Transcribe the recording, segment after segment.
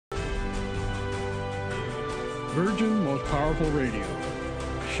Virgin Most Powerful Radio,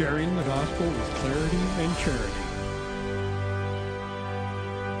 sharing the gospel with clarity and charity.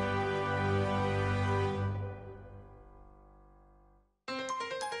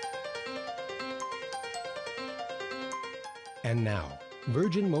 And now,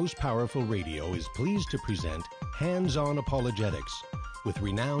 Virgin Most Powerful Radio is pleased to present Hands-On Apologetics with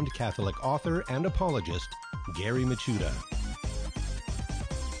renowned Catholic author and apologist, Gary Michuta.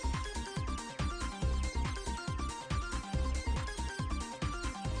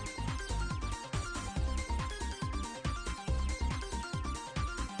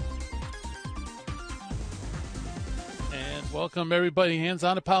 Welcome, everybody.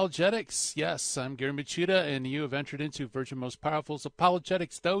 Hands-On Apologetics. Yes, I'm Gary Michuta, and you have entered into Virgin Most Powerful's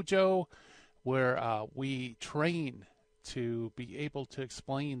Apologetics Dojo, where we train to be able to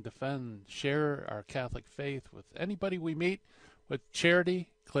explain, defend, share our Catholic faith with anybody we meet with charity,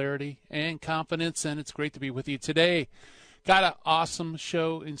 clarity, and confidence, and it's great to be with you today. Got an awesome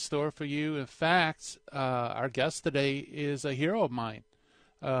show in store for you. In fact, our guest today is a hero of mine.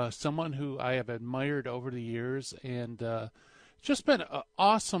 Someone who I have admired over the years and just been an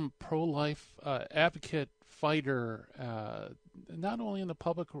awesome pro-life advocate, fighter, not only in the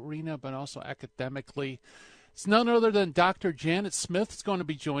public arena but also academically. It's none other than Dr. Janet Smith is going to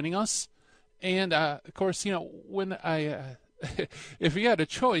be joining us. And, of course, you know, when I, if you had a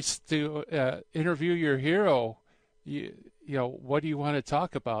choice to interview your hero, you know, what do you want to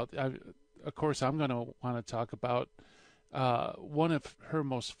talk about? Of course, I'm going to want to talk about one of her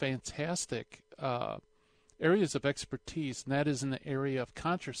most fantastic areas of expertise, and that is in the area of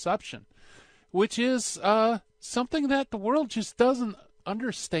contraception, which is something that the world just doesn't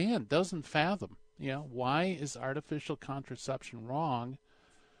understand, doesn't fathom. You know, why is artificial contraception wrong?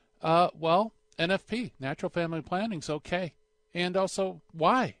 Well, NFP, natural family planning, is okay. And also,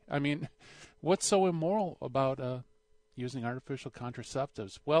 why? I mean, what's so immoral about using artificial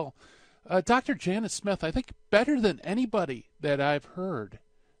contraceptives? Well, Dr. Janet Smith, I think better than anybody that I've heard,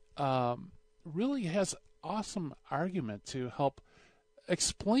 really has awesome argument to help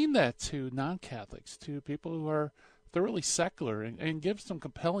explain that to non-Catholics, to people who are thoroughly secular, and give some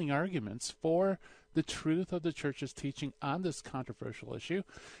compelling arguments for the truth of the Church's teaching on this controversial issue.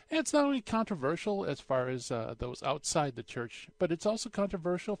 And it's not only controversial as far as those outside the Church, but it's also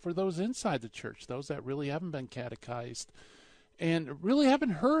controversial for those inside the Church, those that really haven't been catechized and really haven't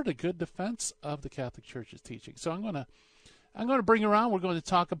heard a good defense of the Catholic Church's teaching. So I'm going to bring her on. We're going to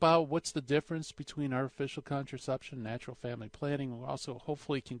talk about what's the difference between artificial contraception and natural family planning. We also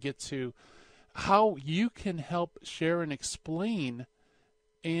hopefully can get to how you can help share and explain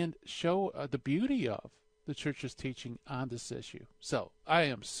and show the beauty of the Church's teaching on this issue. So I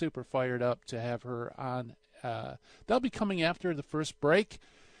am super fired up to have her on. That'll be coming after the first break.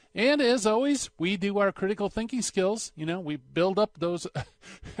 And as always, we do our critical thinking skills. You know, we build up those,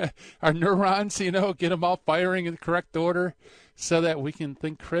 our neurons, you know, get them all firing in the correct order so that we can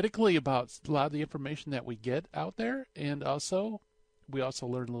think critically about a lot of the information that we get out there. And also, we also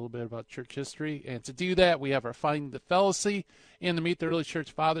learn a little bit about church history. And to do that, we have our Finding the Fallacy and the Meet the Early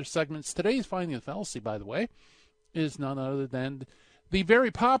Church Fathers segments. Today's Finding the Fallacy, by the way, is none other than the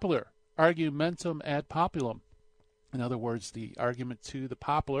very popular Argumentum ad Populum. In other words, the argument to the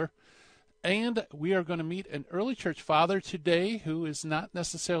popular. And we are going to meet an early church father today who is not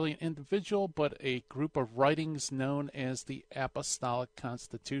necessarily an individual, but a group of writings known as the Apostolic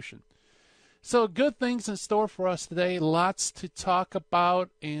Constitution. So good things in store for us today. Lots to talk about.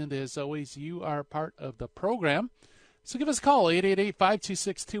 And as always, you are part of the program. So give us a call,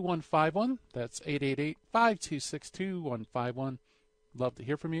 888-526-2151. That's 888-526-2151. Love to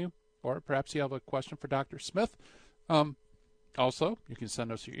hear from you. Or perhaps you have a question for Dr. Smith. Also, you can send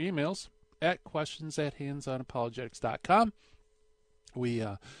us your emails at questions@handsonapologetics.com.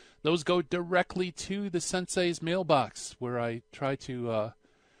 Those go directly to the Sensei's mailbox, where I try to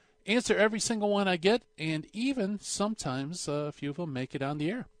answer every single one I get, and even sometimes a few of them make it on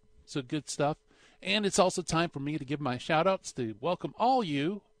the air. So good stuff. And it's also time for me to give my shout-outs to welcome all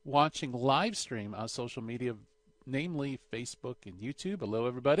you watching live stream on social media, namely Facebook and YouTube. Hello,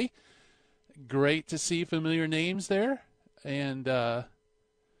 everybody. Great to see familiar names there. And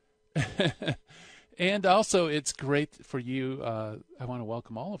and also it's great for you. I want to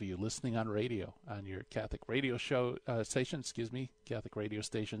welcome all of you listening on radio, on your Catholic radio show station, Catholic radio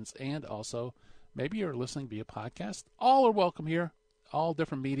stations, and also maybe you're listening via podcast. All are welcome here, all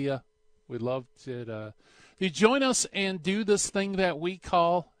different media. We'd love to you join us and do this thing that we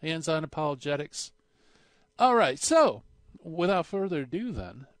call Hands-On Apologetics. All right, so without further ado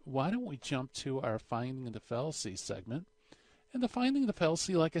then, why don't we jump to our Finding the Fallacy segment? And the finding the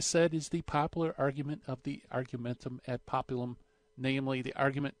fallacy, like I said, is the popular argument of the argumentum ad populum, namely the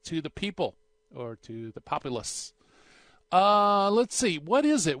argument to the people or to the populace. Let's see. What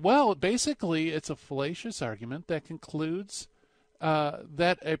is it? Well, basically, it's a fallacious argument that concludes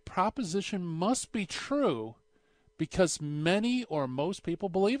that a proposition must be true because many or most people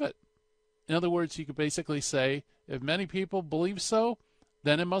believe it. In other words, you could basically say, if many people believe so,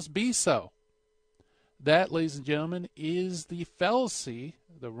 then it must be so. That, ladies and gentlemen, is the fallacy,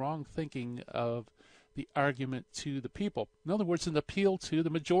 the wrong thinking of the argument to the people. In other words, an appeal to the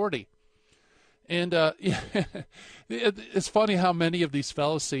majority. And it's funny how many of these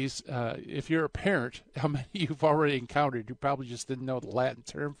fallacies, if you're a parent, how many you've already encountered. You probably just didn't know the Latin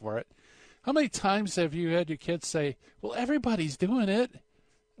term for it. How many times have you had your kids say, well, everybody's doing it.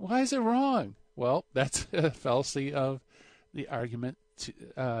 Why is it wrong? Well, that's a fallacy of the argument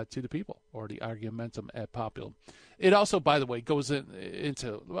to the people, or the argumentum ad populum. It also, by the way, goes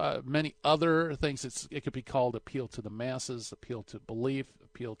into many other things. It could be called appeal to the masses, appeal to belief,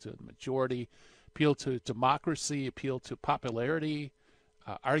 appeal to the majority, appeal to democracy, appeal to popularity,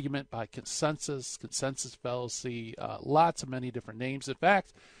 argument by consensus fallacy, lots of many different names. In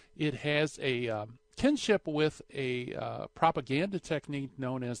fact, it has a kinship with a propaganda technique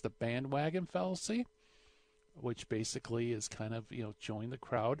known as the bandwagon fallacy, which basically is kind of, join the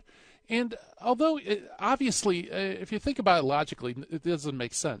crowd. And although, obviously, if you think about it logically, it doesn't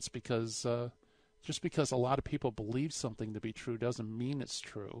make sense because just because a lot of people believe something to be true doesn't mean it's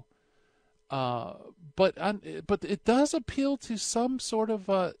true. But it does appeal to some sort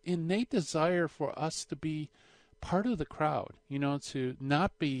of innate desire for us to be part of the crowd, to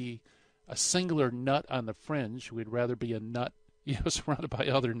not be a singular nut on the fringe. We'd rather be a nut, surrounded by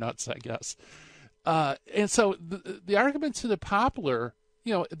other nuts, I guess. And so the argument to the popular,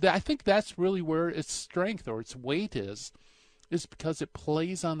 I think that's really where its strength or its weight is because it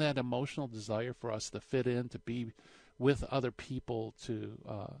plays on that emotional desire for us to fit in, to be with other people, to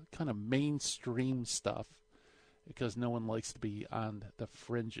kind of mainstream stuff, because no one likes to be on the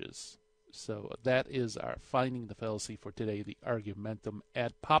fringes. So that is our finding the fallacy for today, the argumentum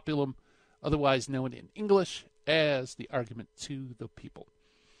ad populum, otherwise known in English as the argument to the people.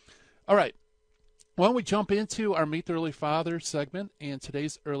 All right. Well, we jump into our Meet the Early Father segment, and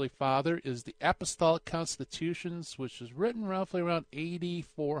today's Early Father is the Apostolic Constitutions, which was written roughly around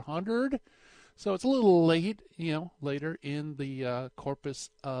 8400. So it's a little late, later in the corpus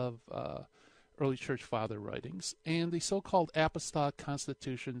of early church father writings. And the so-called Apostolic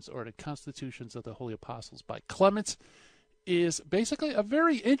Constitutions, or the Constitutions of the Holy Apostles by Clement, is basically a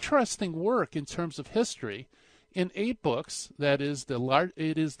very interesting work in terms of history. In 8 books, it is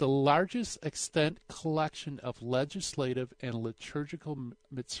the largest extant collection of legislative and liturgical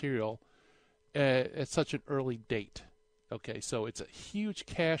material at such an early date. Okay, so it's a huge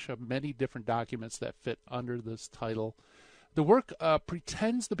cache of many different documents that fit under this title. The work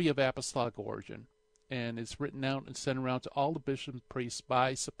pretends to be of apostolic origin, and is written out and sent around to all the bishops and priests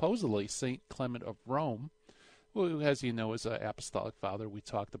by supposedly St. Clement of Rome, who, as you know, is an apostolic father. We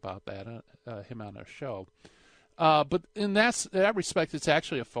talked about that him on our show. But in that respect, it's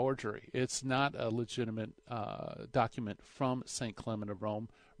actually a forgery. It's not a legitimate document from St. Clement of Rome.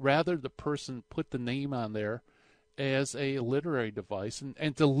 Rather, the person put the name on there as a literary device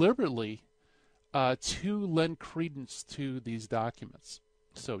and deliberately to lend credence to these documents.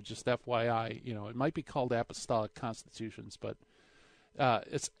 So just FYI, it might be called Apostolic Constitutions, but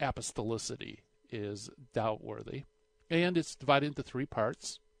its apostolicity is doubtworthy. And it's divided into 3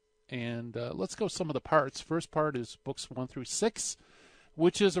 parts. And let's go some of the parts. First part is books 1 through 6,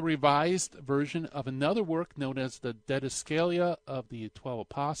 which is a revised version of another work known as the Didascalia of the 12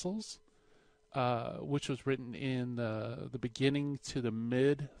 Apostles, which was written in the beginning to the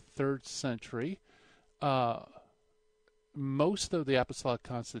mid-3rd century. Most of the Apostolic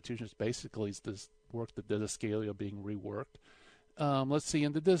Constitutions basically is this work, the Didascalia, being reworked. Let's see,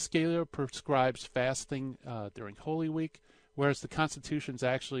 and the Didascalia prescribes fasting during Holy Week, whereas the Constitutions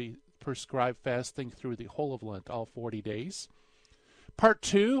actually prescribe fasting through the whole of Lent, all 40 days. Part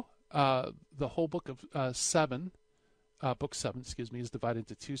 2, the whole book of 7, book 7, is divided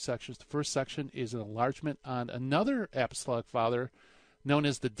into 2 sections. The first section is an enlargement on another apostolic father known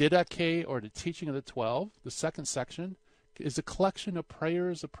as the Didache, or the Teaching of the 12. The second section is a collection of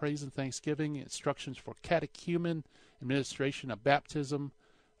prayers of praise and thanksgiving, instructions for catechumen, administration of baptism.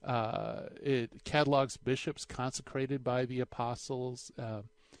 It catalogs bishops consecrated by the apostles,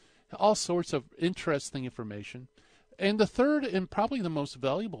 all sorts of interesting information. And the third and probably the most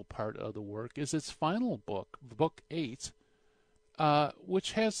valuable part of the work is its final book, Book 8,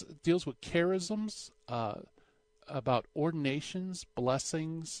 which deals with charisms, about ordinations,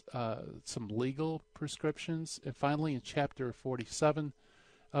 blessings, some legal prescriptions, and finally in chapter 47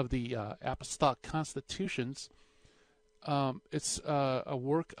 of the Apostolic Constitutions, it's a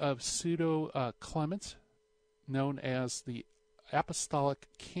work of Pseudo Clement known as the Apostolic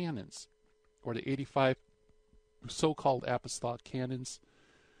Canons, or the 85 so-called Apostolic Canons.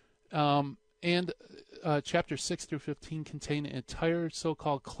 And chapters 6 through 15 contain an entire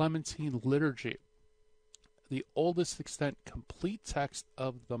so-called Clementine liturgy, the oldest extant complete text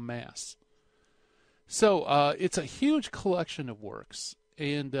of the Mass. So it's a huge collection of works,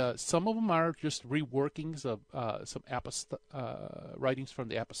 and some of them are just reworkings of some writings from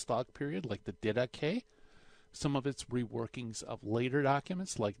the Apostolic period, like the Didache. Some of it's reworkings of later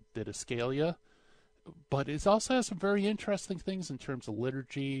documents, like Didascalia. But it also has some very interesting things in terms of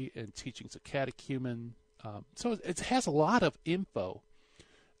liturgy and teachings of catechumen. So it has a lot of info.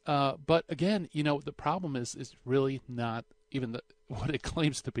 But again, the problem is really not even what it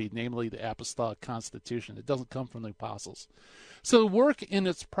claims to be, namely the Apostolic Constitution. It doesn't come from the apostles. So the work in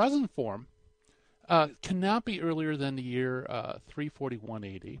its present form cannot be earlier than the year 341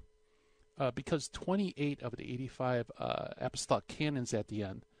 AD, because 28 of the 85 Apostolic Canons at the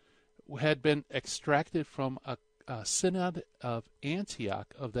end had been extracted from a synod of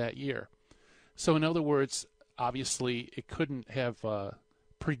Antioch of that year. So in other words, obviously it couldn't have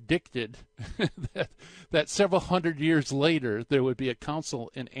predicted that several hundred years later there would be a council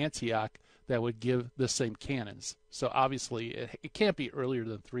in Antioch that would give the same canons. So obviously it can't be earlier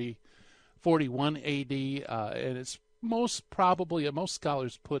than 341 AD, and it's most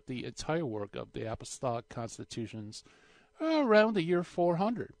scholars put the entire work of the Apostolic Constitutions around the year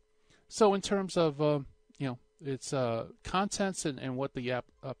 400. So in terms of its contents and what the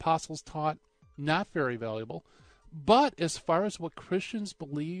apostles taught, not very valuable. But as far as what Christians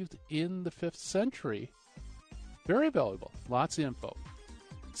believed in the 5th century, very valuable. Lots of info.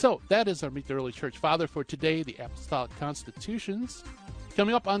 So that is our Meet the Early Church Father for today, the Apostolic Constitutions.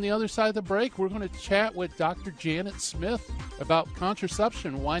 Coming up on the other side of the break, we're going to chat with Dr. Janet Smith about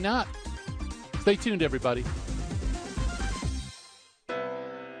contraception. Why not? Stay tuned, everybody.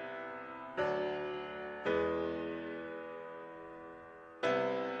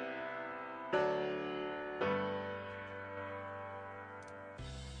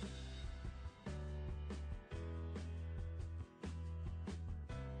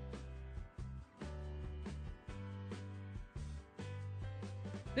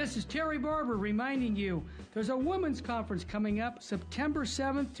 This is Terry Barber reminding you there's a women's conference coming up September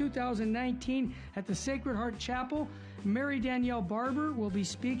 7th, 2019 at the Sacred Heart Chapel. Mary Danielle Barber will be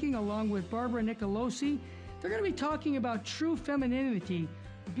speaking along with Barbara Nicolosi. They're going to be talking about true femininity,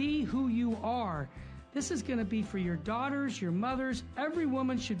 be who you are. This is going to be for your daughters, your mothers. Every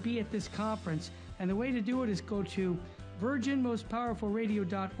woman should be at this conference. And the way to do it is go to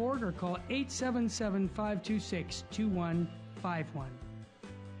virginmostpowerfulradio.org or call 877-526-2151.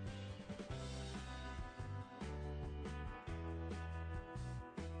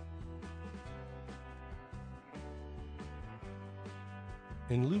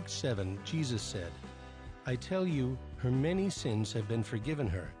 In Luke 7, Jesus said, "I tell you, her many sins have been forgiven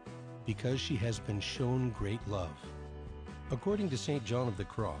her, because she has been shown great love." According to St. John of the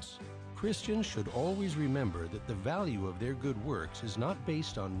Cross, Christians should always remember that the value of their good works is not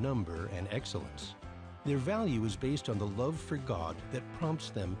based on number and excellence. Their value is based on the love for God that prompts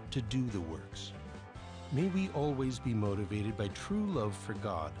them to do the works. May we always be motivated by true love for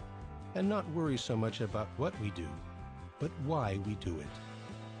God and not worry so much about what we do, but why we do it.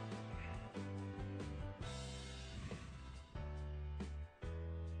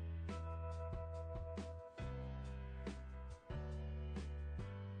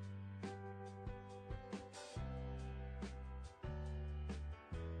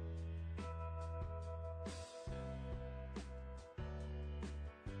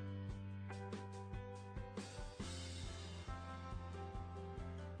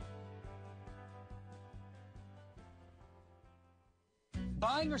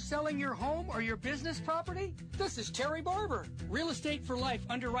 Buying or selling your home or your business property? This is Terry Barber. Real Estate for Life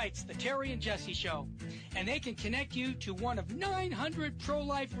underwrites the Terry and Jesse Show. And they can connect you to one of 900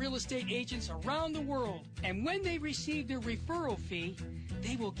 pro-life real estate agents around the world. And when they receive their referral fee,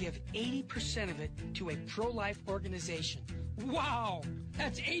 they will give 80% of it to a pro-life organization. Wow!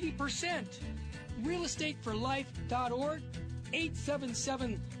 That's 80%! realestateforlife.org,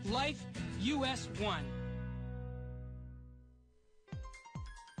 877-LIFE-US1.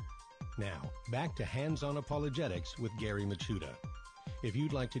 Now, back to Hands-On Apologetics with Gary Machuda. If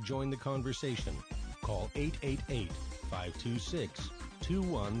you'd like to join the conversation, call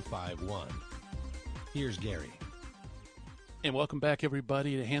 888-526-2151. Here's Gary. And welcome back,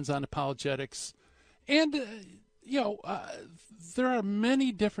 everybody, to Hands-On Apologetics. And, there are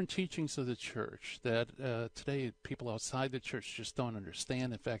many different teachings of the church that today people outside the church just don't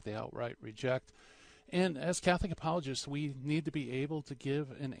understand. In fact, they outright reject. And as Catholic apologists, we need to be able to give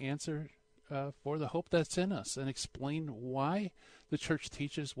an answer for the hope that's in us and explain why the church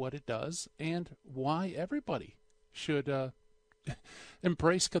teaches what it does and why everybody should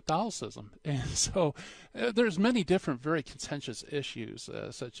embrace Catholicism. And so there's many different very contentious issues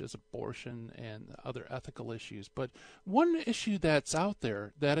such as abortion and other ethical issues. But one issue that's out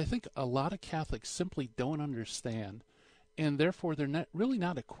there that I think a lot of Catholics simply don't understand, and therefore they're really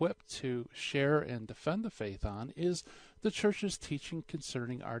not equipped to share and defend the faith on, is the church's teaching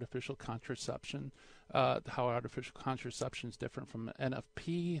concerning artificial contraception, how artificial contraception is different from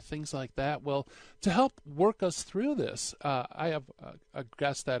NFP, things like that. Well, to help work us through this, I have a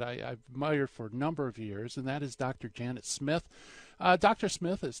guest that I've admired for a number of years, and that is Dr. Janet Smith. Dr.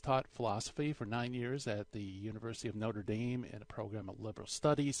 Smith has taught philosophy for 9 years at the University of Notre Dame in a program of liberal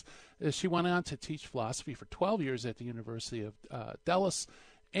studies. She went on to teach philosophy for 12 years at the University of Dallas.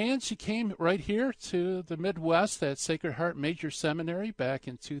 And she came right here to the Midwest at Sacred Heart Major Seminary back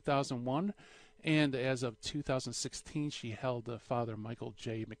in 2001. And as of 2016, she held the Father Michael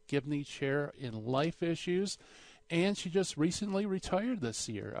J. McGivney Chair in Life Issues. And she just recently retired this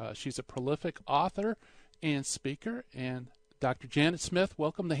year. She's a prolific author and speaker. And Dr. Janet Smith,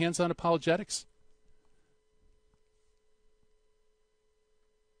 welcome to Hands-On Apologetics.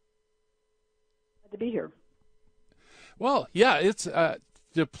 Glad to be here. Well, yeah, it's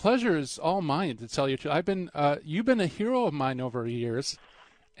the pleasure is all mine, to tell you the truth. You've been a hero of mine over the years,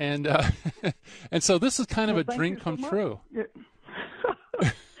 and and so this is kind of a dream come true.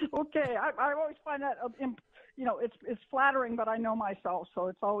 Okay, I always find that it's flattering, but I know myself, so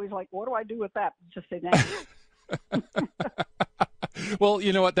it's always like, what do I do with that? Just say thank you. Well,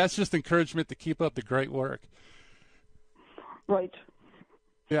 you know what? That's just encouragement to keep up the great work. Right.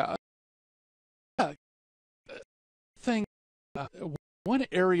 Yeah. One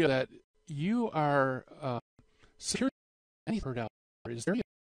area that you are security heard out is there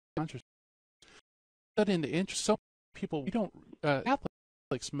that in the interest. So people, we don't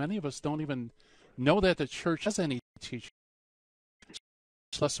Catholics. Many of us don't even know that the church has any teaching,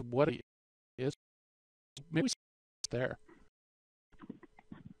 less what it is. Maybe it's there.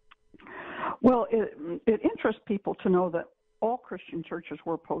 Well, it interests people to know that all Christian churches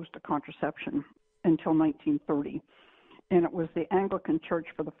were opposed to contraception until 1930. And it was the Anglican Church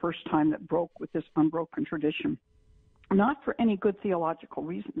for the first time that broke with this unbroken tradition. Not for any good theological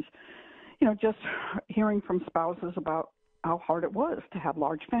reasons. Just hearing from spouses about how hard it was to have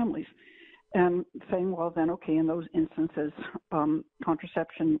large families and saying, well, then, okay, in those instances,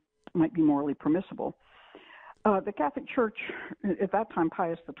 contraception might be morally permissible. The Catholic Church, at that time,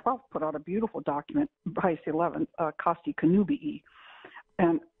 Pius XII put out a beautiful document, Pius XI, Casti Connubii,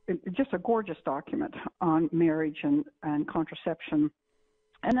 and just a gorgeous document on marriage and contraception.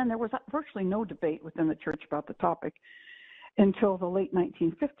 And then there was virtually no debate within the church about the topic until the late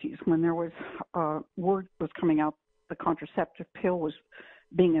 1950s, when there was word was coming out the contraceptive pill was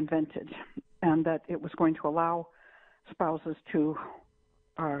being invented, and that it was going to allow spouses to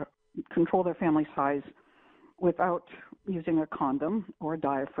control their family size without using a condom or a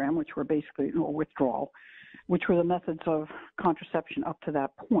diaphragm, which were basically withdrawal, which were the methods of contraception up to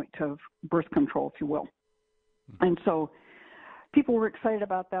that point of birth control, if you will. And so people were excited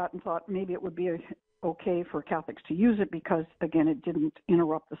about that and thought maybe it would be okay for Catholics to use it because, again, it didn't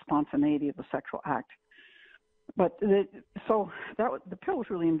interrupt the spontaneity of the sexual act. But the pill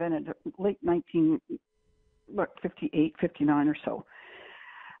was really invented late 1958, 59 or so.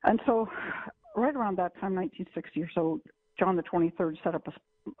 And so right around that time, 1960 or so, John the 23rd set up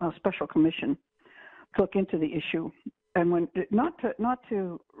a special commission to look into the issue, and not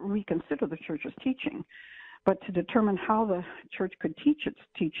to reconsider the church's teaching, but to determine how the church could teach its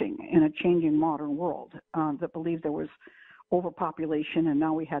teaching in a changing modern world that believed there was overpopulation, and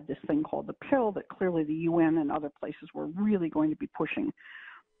now we had this thing called the pill that clearly the UN and other places were really going to be pushing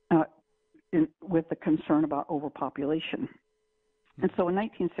with the concern about overpopulation. And so in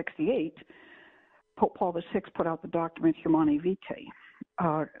 1968, Pope Paul VI put out the document Humanae Vitae,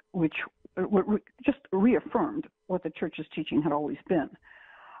 which just reaffirmed what the church's teaching had always been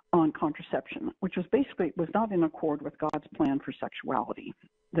on contraception, which was not in accord with God's plan for sexuality,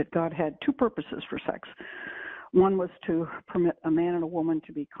 that God had two purposes for sex. One was to permit a man and a woman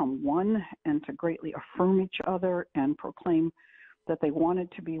to become one and to greatly affirm each other and proclaim that they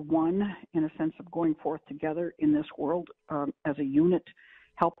wanted to be one in a sense of going forth together in this world as a unit,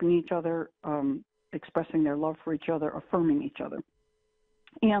 helping each other expressing their love for each other, affirming each other,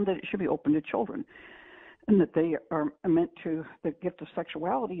 and that it should be open to children, and that they are meant to, the gift of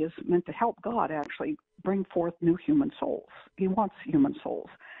sexuality is meant to help God actually bring forth new human souls. He wants human souls.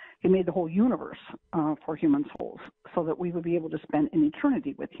 He made the whole universe for human souls so that we would be able to spend an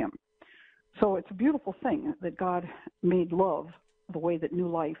eternity with him. So it's a beautiful thing that God made love the way that new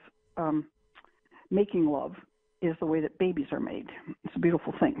life, making love, is the way that babies are made. It's a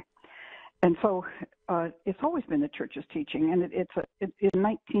beautiful thing. And so it's always been the church's teaching. And in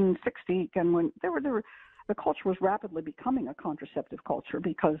 1960, again, when the culture was rapidly becoming a contraceptive culture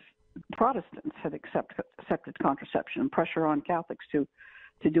because Protestants had accepted contraception, pressure on Catholics to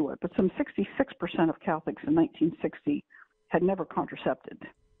do it. But some 66% of Catholics in 1960 had never contracepted.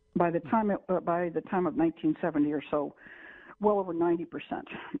 By the time of 1970 or so, well over 90%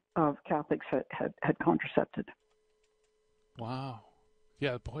 of Catholics had contracepted. Wow.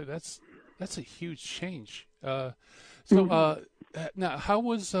 Yeah, boy, that's a huge change. Now, how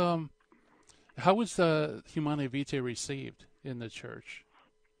was Humanae Vitae received in the church?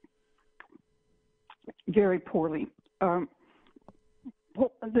 Very poorly.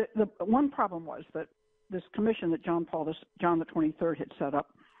 Well, the one problem was that this commission that John the 23rd had set up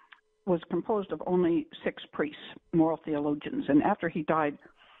was composed of only 6 priests, moral theologians, and after he died,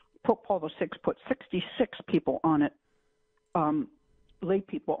 Pope Paul VI put 66 people on it, lay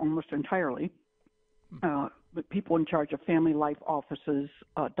people almost entirely, people in charge of family life offices,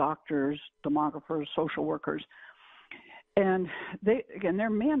 doctors, demographers, social workers, and their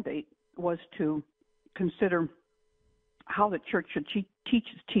mandate was to consider how the church should teach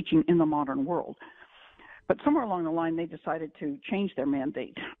its teaching in the modern world. But somewhere along the line, they decided to change their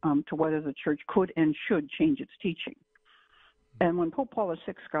mandate to whether the church could and should change its teaching. And when Pope Paul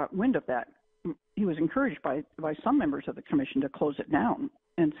VI got wind of that, he was encouraged by some members of the commission to close it down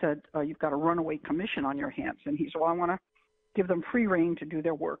and said, you've got a runaway commission on your hands. And he said, well, I want to give them free rein to do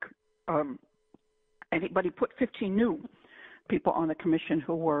their work. But he put 15 new people on the commission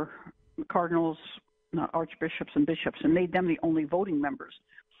who were cardinals, archbishops, and bishops, and made them the only voting members.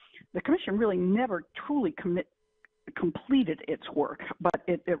 The commission really never truly completed its work, but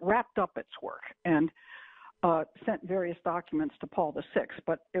it wrapped up its work and sent various documents to Paul VI.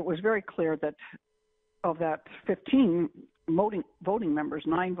 But it was very clear that of that 15 voting members,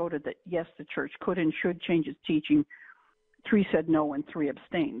 9 voted that yes, the church could and should change its teaching, 3 said no, and 3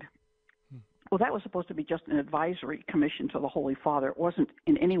 abstained. Well, that was supposed to be just an advisory commission to the Holy Father. It wasn't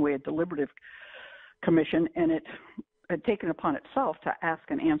in any way a deliberative commission, and it had taken upon itself to ask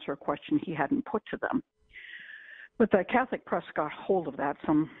and answer a question he hadn't put to them. But the Catholic press got hold of that.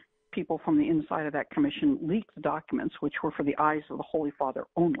 Some people from the inside of that commission leaked the documents, which were for the eyes of the Holy Father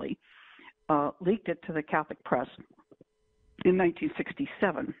only, leaked it to the Catholic press in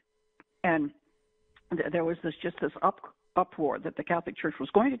 1967. And there was this uproar that the Catholic Church was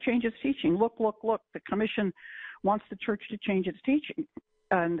going to change its teaching. Look, the commission wants the church to change its teaching.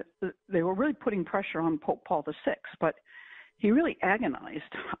 And they were really putting pressure on Pope Paul VI, but he really agonized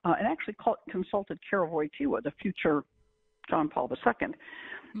and actually consulted Karol Wojtyła, the future John Paul II,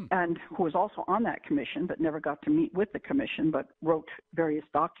 and who was also on that commission but never got to meet with the commission, but wrote various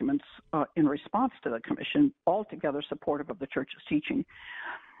documents in response to the commission, altogether supportive of the church's teaching.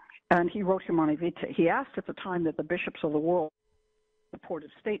 And he wrote Humanae Vitae. He asked at the time that the bishops of the world supportive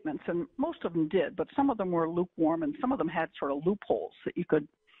statements, and most of them did, but some of them were lukewarm, and some of them had sort of loopholes that you could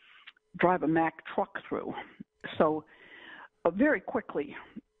drive a Mack truck through. So very quickly,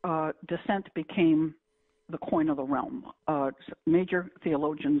 dissent became the coin of the realm. Major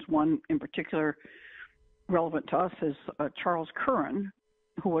theologians, one in particular relevant to us is Charles Curran,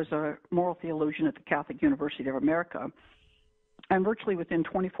 who was a moral theologian at the Catholic University of America. And virtually within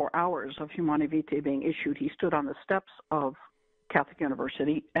 24 hours of Humanae Vitae being issued, he stood on the steps of Catholic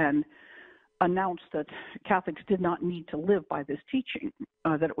University and announced that Catholics did not need to live by this teaching,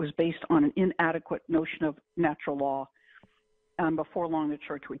 that it was based on an inadequate notion of natural law, and before long the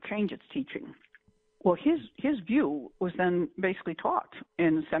church would change its teaching. Well, his view was then basically taught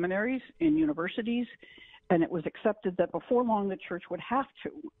in seminaries, in universities, and it was accepted that before long the church would have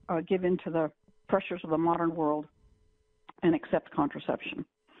to give in to the pressures of the modern world and accept contraception.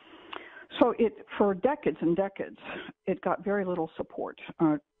 So for decades and decades, it got very little support,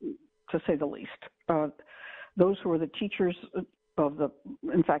 to say the least. Those who were the teachers of the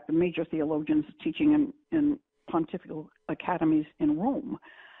major theologians teaching in pontifical academies in Rome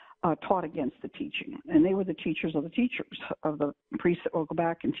taught against the teaching. And they were the teachers of the priests that will go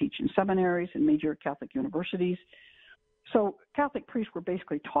back and teach in seminaries and major Catholic universities. So Catholic priests were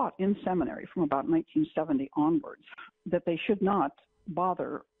basically taught in seminary from about 1970 onwards that they should not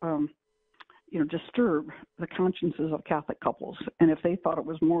bother disturb the consciences of Catholic couples. And if they thought it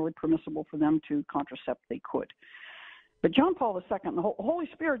was morally permissible for them to contracept, they could. But John Paul II, the Holy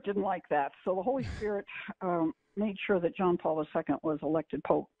Spirit didn't like that. So the Holy Spirit made sure that John Paul II was elected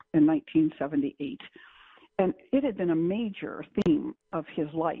Pope in 1978. And it had been a major theme of his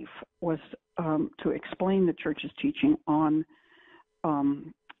life was to explain the Church's teaching on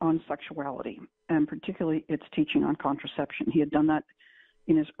sexuality, and particularly its teaching on contraception. He had done that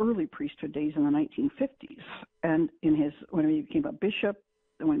in his early priesthood days in the 1950s, and when he became a bishop,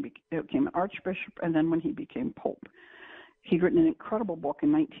 when he became an archbishop, and then when he became Pope. He'd written an incredible book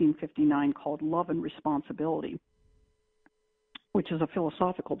in 1959 called Love and Responsibility, which is a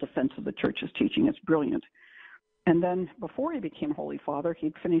philosophical defense of the Church's teaching. It's brilliant. And then before he became Holy Father,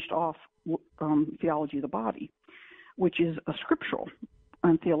 he'd finished off Theology of the Body, which is a scriptural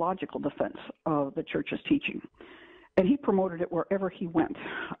and theological defense of the Church's teaching. And he promoted it wherever he went.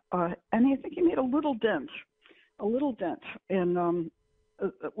 And I think he made a little dent in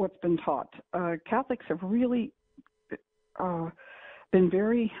what's been taught. Catholics have really been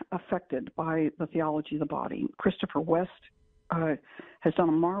very affected by the theology of the body. Christopher West has done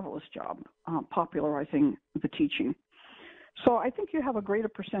a marvelous job popularizing the teaching. So I think you have a greater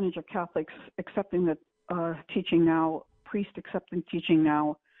percentage of Catholics accepting the teaching now, priests accepting teaching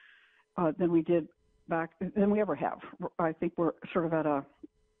now than we ever have. I think we're sort of at a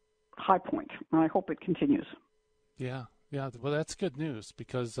high point, and I hope it continues. Yeah. Well, that's good news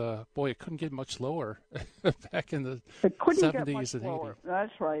because, boy, it couldn't get much lower back in the 70s and 80s.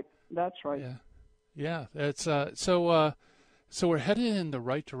 That's right. Yeah. It's so we're headed in the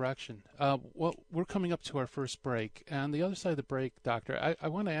right direction. Well, we're coming up to our first break. And on the other side of the break, Doctor, I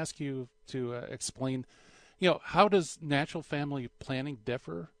want to ask you to explain, how does natural family planning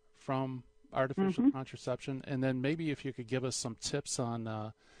differ from artificial contraception? And then maybe if you could give us some tips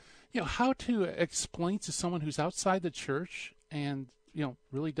on how to explain to someone who's outside the church and,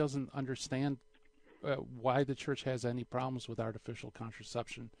 really doesn't understand why the church has any problems with artificial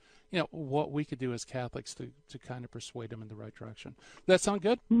contraception, what we could do as Catholics to kind of persuade them in the right direction. Does that sound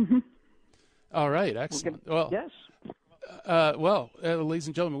good? Mm-hmm. All right. Excellent. Well, yes. Ladies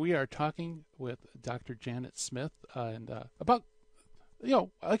and gentlemen, we are talking with Dr. Janet Smith and about,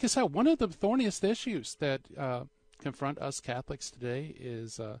 like I said, one of the thorniest issues that confront us Catholics today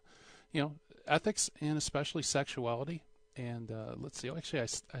is, ethics and especially sexuality. And let's see. Actually,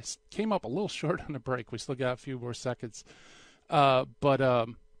 I came up a little short on the break. We still got a few more seconds. Maybe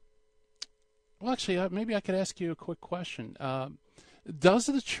I could ask you a quick question. Does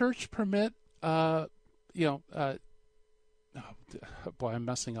the church permit, boy, I'm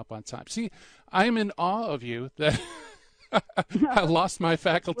messing up on time. See, I'm in awe of you that I lost my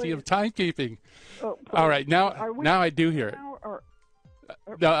faculty of timekeeping. All right, now I do hear it.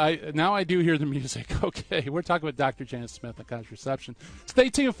 Now I do hear the music. Okay, we're talking with Dr. Janet Smith on contraception. Stay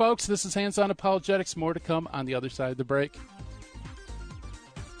tuned, folks. This is Hands On Apologetics. More to come on the other side of the break.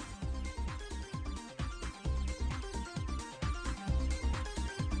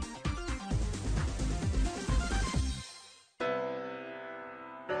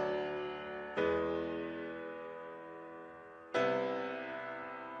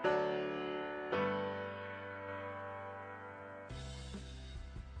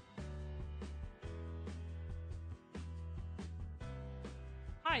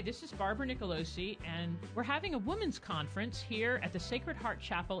 Hi, this is Barbara Nicolosi, and we're having a women's conference here at the Sacred Heart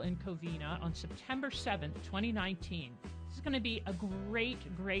Chapel in Covina on September 7th, 2019. This is going to be a great,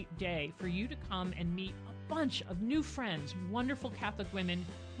 great day for you to come and meet a bunch of new friends, wonderful Catholic women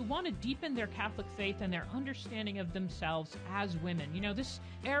who want to deepen their Catholic faith and their understanding of themselves as women. This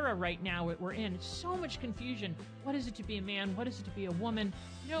era right now we're in, it's so much confusion. What is it to be a man? What is it to be a woman?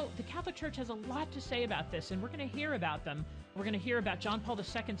 The Catholic Church has a lot to say about this, and we're going to hear about them. We're going to hear about John Paul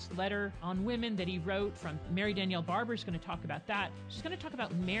II's letter on women that he wrote from Mary Danielle Barber is going to talk about that. She's going to talk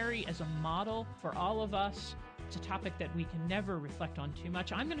about Mary as a model for all of us. It's a topic that we can never reflect on too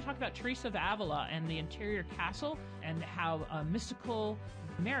much. I'm going to talk about Teresa of Avila and the interior castle and how mystical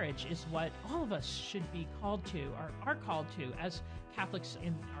marriage is what all of us should be called to, or are called to as Catholics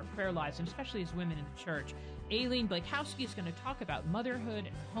in our prayer lives, and especially as women in the church. Aileen Blakowski is going to talk about motherhood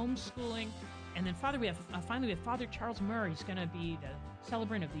and homeschooling. And then finally we have Father Charles Murray. He's going to be the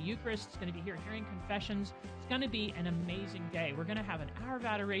celebrant of the Eucharist. He's going to be here hearing confessions. It's going to be an amazing day. We're going to have an hour of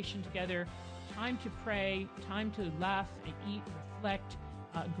adoration together, time to pray, time to laugh and eat, reflect,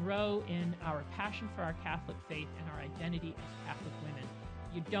 grow in our passion for our Catholic faith and our identity as Catholic women.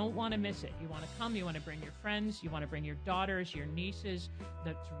 You don't want to miss it. You want to come, you want to bring your friends, you want to bring your daughters, your nieces.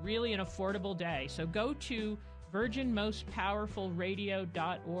 That's really an affordable day. So go to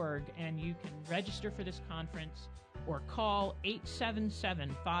virginmostpowerfulradio.org, and you can register for this conference or call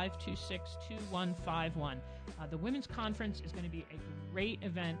 877-526-2151. The Women's Conference is going to be a great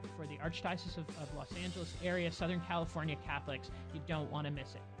event for the Archdiocese of Los Angeles area, Southern California Catholics. You don't want to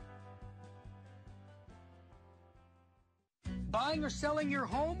miss it. Buying or selling your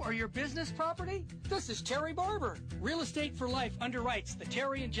home or your business property? This is Terry Barber. Real Estate for Life underwrites the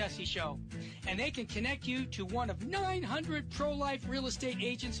Terry and Jesse Show. And they can connect you to one of 900 pro-life real estate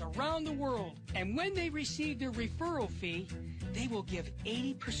agents around the world. And when they receive their referral fee, they will give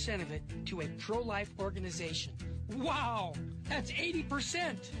 80% of it to a pro-life organization. Wow! That's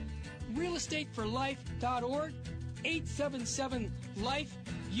 80%! realestateforlife.org,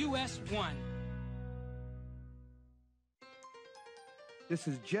 877-LIFE-US1. This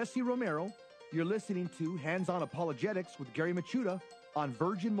is Jesse Romero. You're listening to Hands-On Apologetics with Gary Machuda on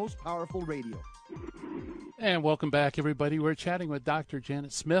Virgin Most Powerful Radio. And welcome back, everybody. We're chatting with Dr.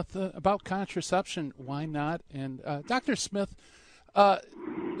 Janet Smith about contraception. Why not? And Dr. Smith,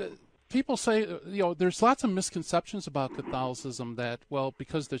 people say, there's lots of misconceptions about Catholicism that, well,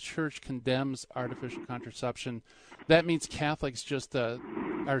 because the church condemns artificial contraception, that means Catholics just are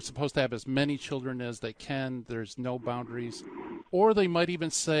supposed to have as many children as they can. There's no boundaries. Or they might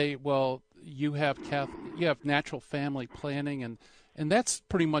even say, well, you have natural family planning, and that's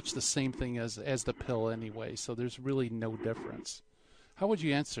pretty much the same thing as the pill anyway. So there's really no difference. How would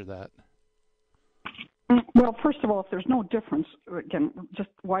you answer that? Well, first of all, if there's no difference, again, just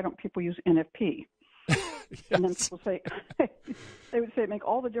why don't people use NFP? Yes. And then people say, they would say it make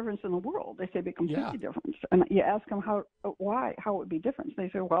all the difference in the world. They say it be completely different. And you ask them how it would be different. They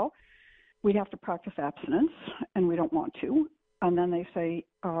say, well, we'd have to practice abstinence, and we don't want to. And then they say,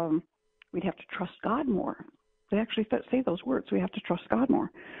 we'd have to trust God more. They actually say those words, we have to trust God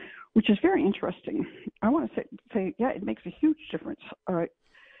more, which is very interesting. I want to say, it makes a huge difference. All right.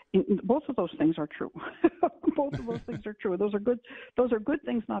 Both of those things are true. Both of those things are true. Those are good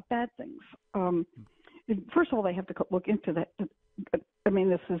things, not bad things. First of all, they have to look into that. I mean,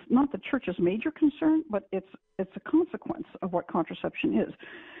 this is not the church's major concern, but it's a consequence of what contraception is.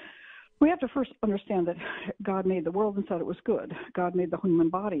 We have to first understand that God made the world and said it was good. God made the human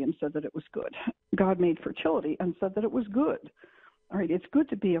body and said that it was good. God made fertility and said that it was good. All right, it's good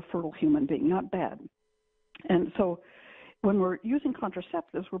to be a fertile human being, not bad. And so when we're using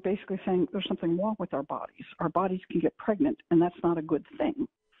contraceptives, we're basically saying there's something wrong with our bodies. Our bodies can get pregnant, and that's not a good thing.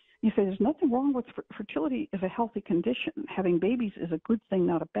 You say there's nothing wrong with fertility is a healthy condition. Having babies is a good thing,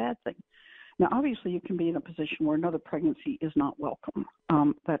 not a bad thing. Now, obviously, you can be in a position where another pregnancy is not welcome.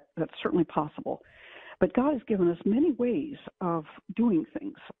 That's certainly possible. But God has given us many ways of doing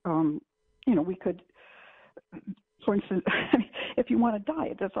things. We could, for instance, if you want to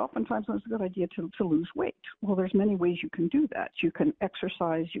diet, that's oftentimes a good idea to lose weight. Well, there's many ways you can do that. You can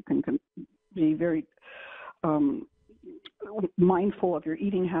exercise. You can be very mindful of your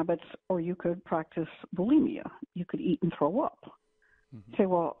eating habits, or you could practice bulimia. You could eat and throw up. Mm-hmm. Say,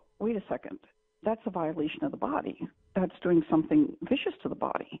 well, wait a second, that's a violation of the body. That's doing something vicious to the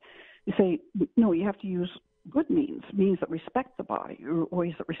body. You say, no, you have to use good means that respect the body, or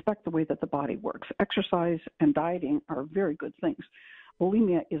ways that respect the way that the body works. Exercise and dieting are very good things.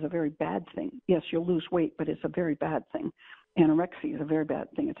 Bulimia is a very bad thing. Yes, you'll lose weight, but it's a very bad thing. Anorexia is a very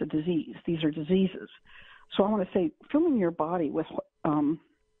bad thing. It's a disease. These are diseases. So I want to say, filling your body with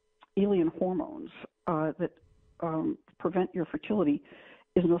alien hormones that prevent your fertility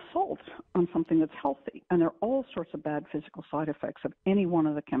is an assault on something that's healthy. And there are all sorts of bad physical side effects of any one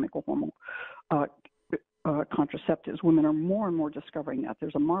of the chemical hormone contraceptives. Women are more and more discovering that.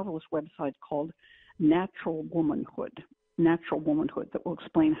 There's a marvelous website called Natural Womanhood, that will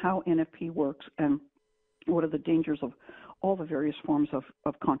explain how NFP works and what are the dangers of all the various forms of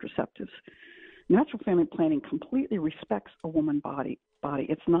contraceptives. Natural family planning completely respects a woman's body.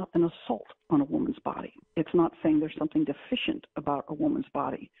 It's not an assault on a woman's body. It's not saying there's something deficient about a woman's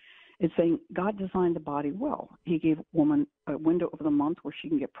body. It's saying God designed the body well. He gave a woman a window of the month where she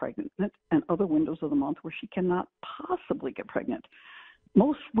can get pregnant and other windows of the month where she cannot possibly get pregnant.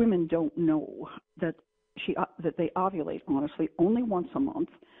 Most women don't know that they ovulate, honestly, only once a month.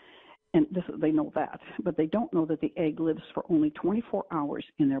 And they know that, but they don't know that the egg lives for only 24 hours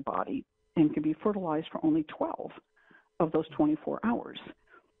in their body and can be fertilized for only 12 of those 24 hours.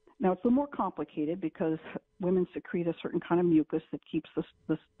 Now, it's a little more complicated because women secrete a certain kind of mucus that keeps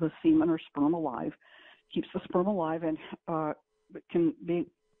the semen or sperm alive, and can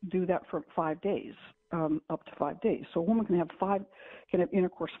do that for 5 days, up to 5 days. So a woman can have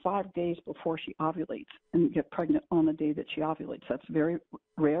intercourse 5 days before she ovulates and get pregnant on the day that she ovulates. That's very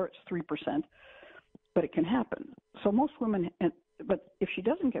rare. It's 3%. but it can happen. So most women, but if she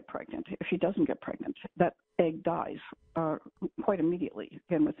doesn't get pregnant, that egg dies quite immediately,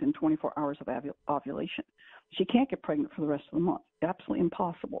 again within 24 hours of ovulation. She can't get pregnant for the rest of the month. Absolutely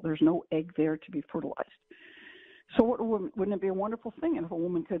impossible. There's no egg there to be fertilized. So wouldn't it be a wonderful thing if a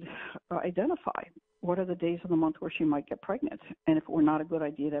woman could identify what are the days of the month where she might get pregnant? And if it were not a good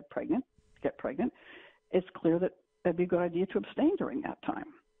idea to get pregnant, it's clear that it'd be a good idea to abstain during that time.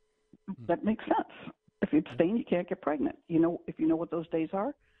 That makes sense. If you abstain, you can't get pregnant. If you know what those days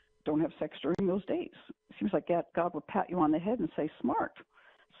are, don't have sex during those days. It seems like God would pat you on the head and say, smart.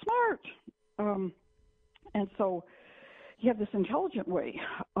 And so you have this intelligent way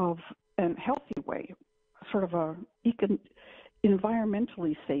and healthy way, sort of a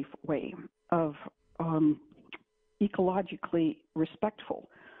environmentally safe way of ecologically respectful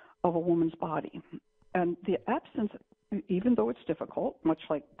of a woman's body. And the absence, even though it's difficult, much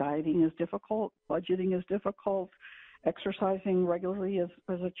like dieting is difficult, budgeting is difficult, exercising regularly is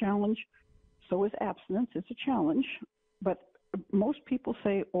a challenge, so is abstinence. It's a challenge. But most people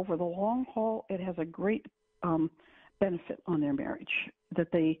say over the long haul, it has a great benefit on their marriage,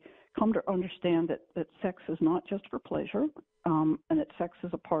 that they come to understand that sex is not just for pleasure, and that sex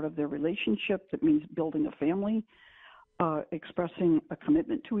is a part of their relationship. That means building a family, expressing a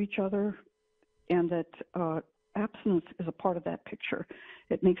commitment to each other, and that abstinence is a part of that picture.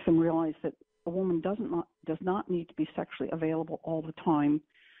 It makes them realize that a woman does not need to be sexually available all the time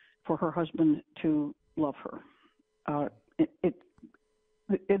for her husband to love her.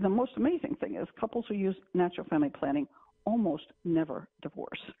 The most amazing thing is couples who use natural family planning almost never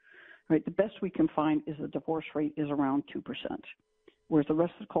divorce. Right? The best we can find is the divorce rate is around 2%, whereas the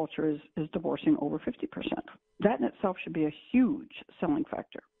rest of the culture is divorcing over 50%. That in itself should be a huge selling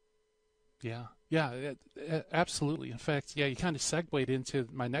factor. Yeah, absolutely. In fact, you kind of segued into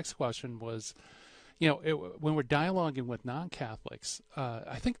my next question was, when we're dialoguing with non-Catholics,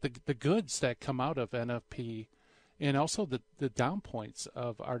 I think the goods that come out of NFP and also the down points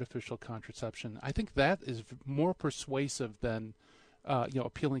of artificial contraception, I think that is more persuasive than,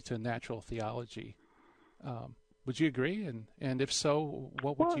 appealing to natural theology. Would you agree? And if so,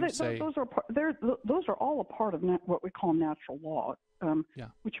 what would you say? Those are all a part of what we call natural law,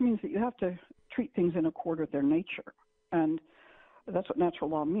 which means that you have to treat things in accord with their nature. And that's what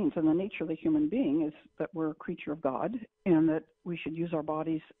natural law means. And the nature of the human being is that we're a creature of God and that we should use our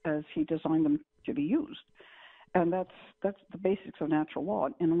bodies as He designed them to be used. And that's the basics of natural law.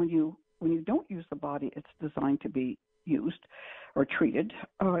 And when you don't use the body it's designed to be used or treated,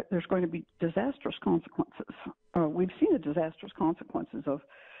 there's going to be disastrous consequences. We've seen the disastrous consequences of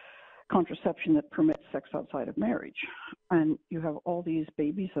contraception that permits sex outside of marriage. And you have all these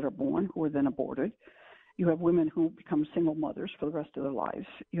babies that are born who are then aborted. You have women who become single mothers for the rest of their lives.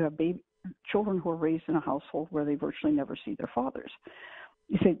 You have children who are raised in a household where they virtually never see their fathers.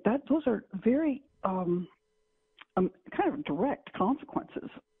 You say that those are very kind of direct consequences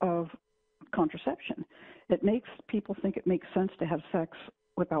of contraception. It makes people think it makes sense to have sex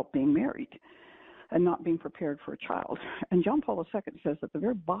without being married and not being prepared for a child. And John Paul II says that the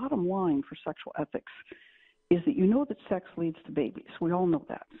very bottom line for sexual ethics is that you know that sex leads to babies. We all know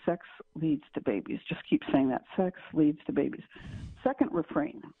that. Sex leads to babies. Just keep saying that. Sex leads to babies. Second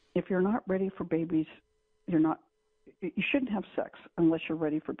refrain, if you're not ready for babies, you shouldn't have sex unless you're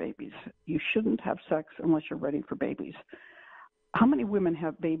ready for babies. You shouldn't have sex unless you're ready for babies. How many women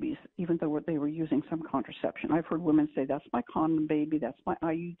have babies even though they were using some contraception? I've heard women say, that's my condom baby, that's my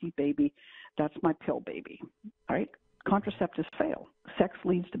IUD baby, that's my pill baby. All right? Contraceptives fail. Sex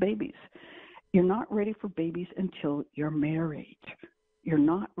leads to babies. You're not ready for babies until you're married. You're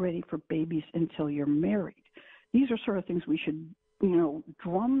not ready for babies until you're married. These are sort of things we should,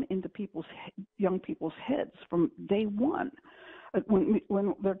 drum into young people's heads from day one. When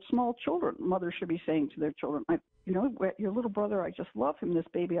they're small children, mothers should be saying to their children, your little brother, I just love him. This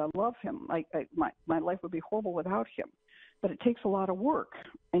baby, I love him. My life would be horrible without him. But it takes a lot of work,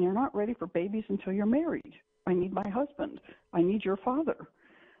 and you're not ready for babies until you're married. I need my husband. I need your father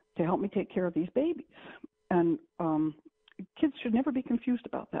to help me take care of these babies. And kids should never be confused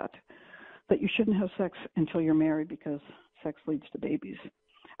about that you shouldn't have sex until you're married because sex leads to babies.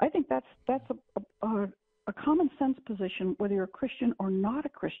 I think that's a common sense position, whether you're a Christian or not a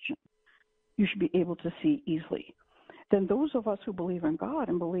Christian, you should be able to see easily. Then those of us who believe in God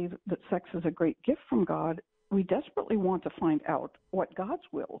and believe that sex is a great gift from God, we desperately want to find out what God's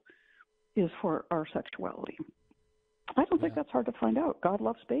will is for our sexuality. I don't think that's hard to find out. God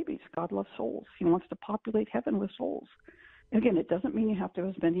loves babies. God loves souls. He wants to populate heaven with souls. Again, it doesn't mean you have to have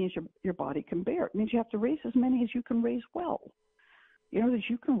as many as your body can bear. It means you have to raise as many as you can raise well. that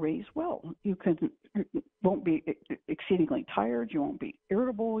you can raise well. You won't be exceedingly tired. You won't be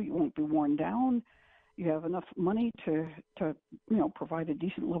irritable. You won't be worn down. You have enough money to provide a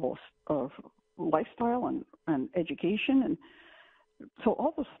decent level of lifestyle and education. And so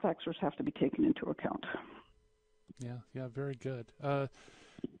all those factors have to be taken into account. Yeah, very good.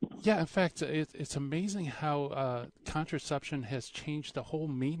 In fact, it's amazing how contraception has changed the whole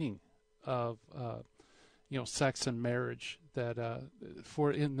meaning of sex and marriage. That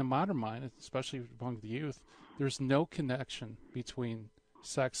for in the modern mind, especially among the youth, there's no connection between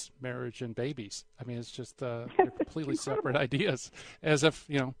sex, marriage, and babies. I mean, it's just they're completely separate ideas, as if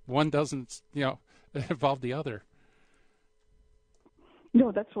one doesn't involve the other.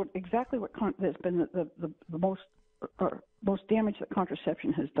 No, that's exactly what has been the most damage that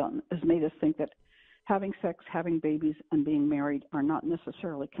contraception has done, is made us think that having sex, having babies, and being married are not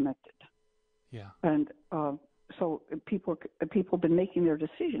necessarily connected. Yeah. And so people have been making their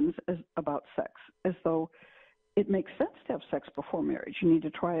decisions about sex as though it makes sense to have sex before marriage. You need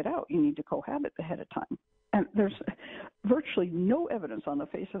to try it out. You need to cohabit ahead of time. And there's virtually no evidence on the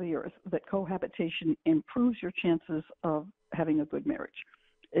face of the earth that cohabitation improves your chances of having a good marriage.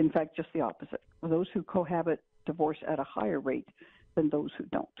 In fact, just the opposite. Those who cohabit divorce at a higher rate than those who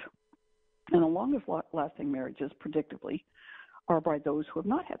don't. And the longest-lasting marriages, predictably, are by those who have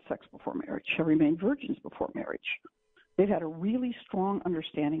not had sex before marriage, have remained virgins before marriage. They've had a really strong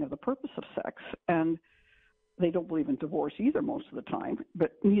understanding of the purpose of sex, and they don't believe in divorce either most of the time,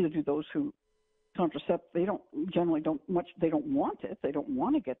 but neither do those who contracept. They don't want it. They don't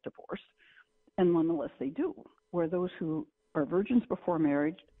want to get divorced, and nonetheless they do. Where those who are virgins before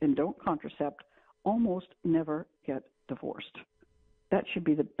marriage and don't contracept almost never get divorced. That should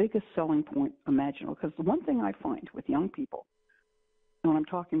be the biggest selling point imaginable, because the one thing I find with young people, when I'm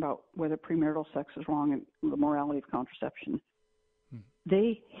talking about whether premarital sex is wrong and the morality of contraception,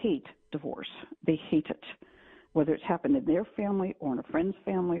 they hate divorce. They hate it. Whether it's happened in their family or in a friend's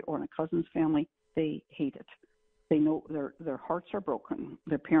family or in a cousin's family, they hate it. They know their hearts are broken.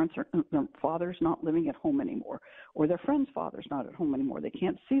 Their father's not living at home anymore, or their friend's father's not at home anymore. They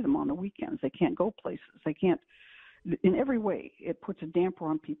can't see them on the weekends. They can't go places. They can't. In every way, it puts a damper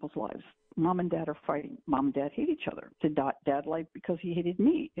on people's lives. Mom and dad are fighting. Mom and dad hate each other. Did dad like because he hated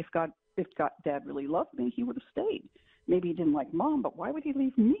me? If dad really loved me, he would have stayed. Maybe he didn't like mom, but why would he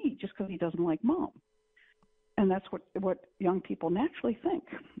leave me just because he doesn't like mom? And that's what young people naturally think.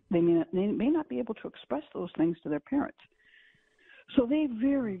 They may not be able to express those things to their parents. So they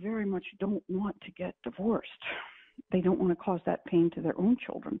very, very much don't want to get divorced. They don't want to cause that pain to their own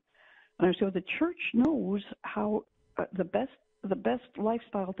children. And so the church knows how the best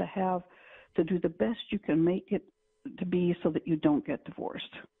lifestyle to have, to do the best you can make it to be so that you don't get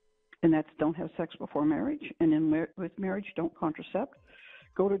divorced. And that's don't have sex before marriage. And with marriage, don't contracept.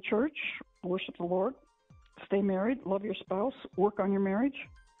 Go to church, worship the Lord, stay married, love your spouse, work on your marriage.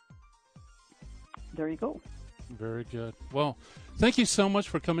 There you go. Very good. Well, thank you so much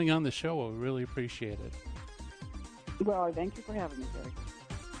for coming on the show. We really appreciate it. Well, thank you for having me, Gary.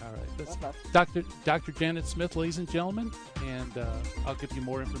 All right. That's Dr. Janet Smith, ladies and gentlemen, and I'll give you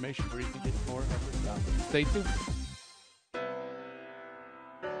more information where you can get more of her stuff. Stay tuned.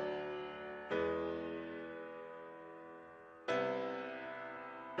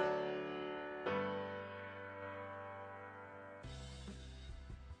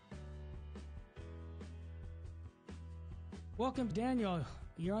 Welcome, Daniel.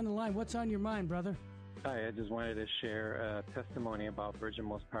 You're on the line. What's on your mind, brother? Hi, I just wanted to share a testimony about Virgin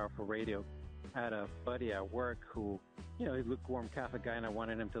Most Powerful Radio. I had a buddy at work who, he's a lukewarm Catholic guy, and I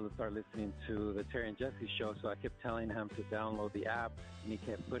wanted him to start listening to the Terry and Jesse show, so I kept telling him to download the app, and he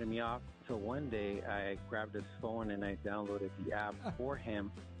kept putting me off. So one day, I grabbed his phone, and I downloaded the app for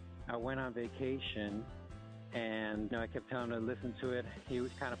him. I went on vacation, and I kept telling him to listen to it. He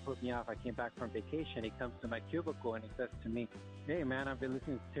was kind of put me off. I came back from vacation. He comes to my cubicle, and he says to me, "Hey, man, I've been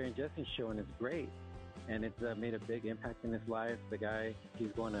listening to the Terry and Jesse show, and it's great." And it's made a big impact in his life. The guy,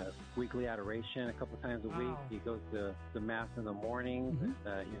 he's going to weekly adoration a couple times a week. He goes to the Mass in the morning.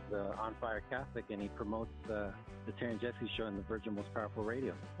 Mm-hmm. He's an on-fire Catholic, and he promotes the Terry and Jesse show on the Virgin Most Powerful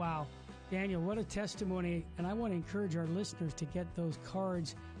Radio. Wow. Daniel, what a testimony. And I want to encourage our listeners to get those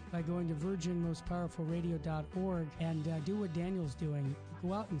cards by going to virginmostpowerfulradio.org and do what Daniel's doing.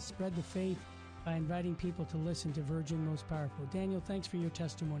 Go out and spread the faith by inviting people to listen to Virgin Most Powerful. Daniel, thanks for your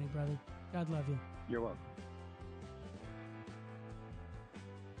testimony, brother. God love you. You're welcome.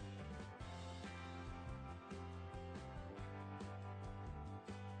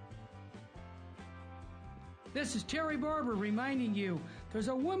 This is Terry Barber reminding you There's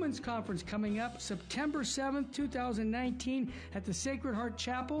a women's conference coming up September 7th, 2019 at the Sacred Heart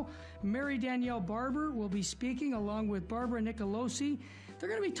Chapel. Mary Danielle Barber will be speaking along with Barbara Nicolosi. They're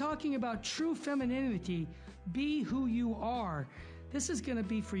going to be talking about true femininity. Be who you are. This is going to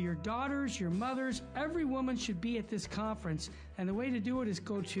be for your daughters, your mothers. Every woman should be at this conference. And the way to do it is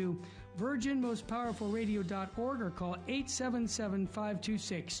go to virginmostpowerfulradio.org or call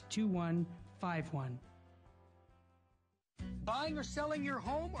 877-526-2151. Buying or selling your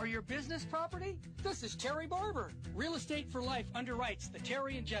home or your business property? This is Terry Barber. Real Estate for Life underwrites the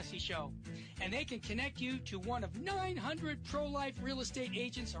Terry and Jesse Show. And they can connect you to one of 900 pro-life real estate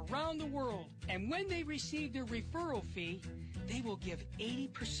agents around the world. And when they receive their referral fee, they will give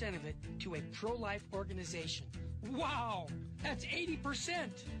 80% of it to a pro-life organization. Wow! That's 80%!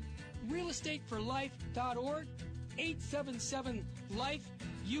 realestateforlife.org,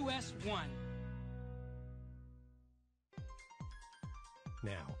 877-LIFE-US1.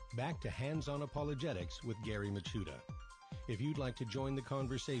 Now, back to Hands-On Apologetics with Gary Machuda. If you'd like to join the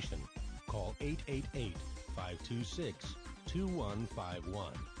conversation, call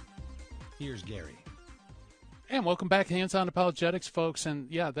 888-526-2151. Here's Gary. And welcome back to Hands-On Apologetics, folks. And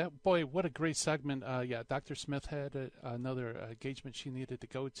yeah, what a great segment. Dr. Smith had another engagement she needed to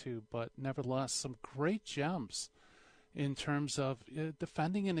go to, but nevertheless, some great gems in terms of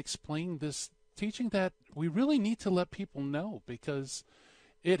defending and explaining this teaching that we really need to let people know, because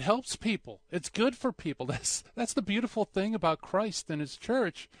it helps people. It's good for people. That's the beautiful thing about Christ and his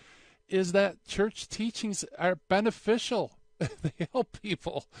church, is that church teachings are beneficial. They help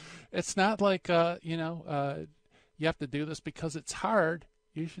people. It's not like, you have to do this because it's hard.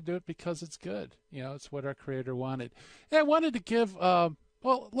 You should do it because it's good. It's what our Creator wanted. And I wanted to give,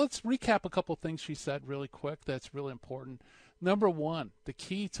 let's recap a couple things she said really quick that's really important. Number one, the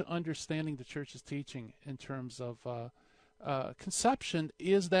key to understanding the church's teaching in terms of conception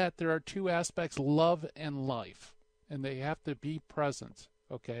is that there are two aspects, love and life, and they have to be present,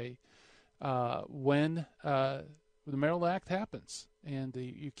 okay, when the marital act happens, and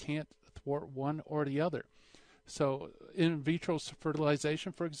you can't thwart one or the other. So in vitro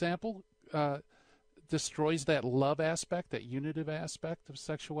fertilization, for example, destroys that love aspect, that unitive aspect of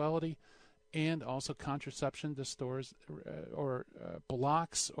sexuality, and also contraception distorts or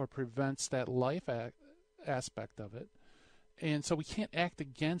blocks or prevents that life aspect of it. And so we can't act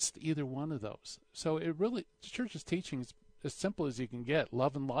against either one of those. So it really, the church's teaching is as simple as you can get.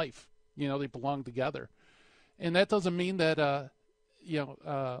 Love and life, they belong together. And that doesn't mean that,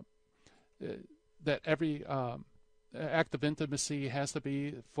 that every act of intimacy has to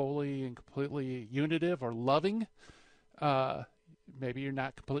be fully and completely unitive or loving. Maybe you're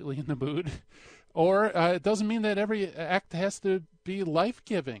not completely in the mood. Or it doesn't mean that every act has to be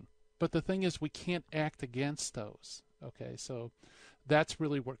life-giving. But the thing is, we can't act against those. Okay, so that's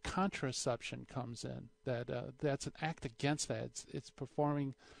really where contraception comes in. That's an act against that. It's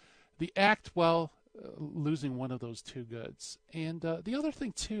performing the act while losing one of those two goods. And the other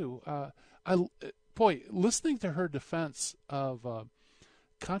thing, too, listening to her defense of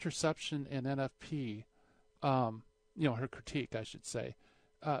contraception and NFP, her critique, I should say,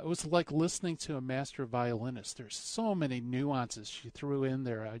 it was like listening to a master violinist. There's so many nuances she threw in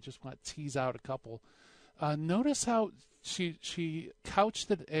there. I just want to tease out a couple. Notice how she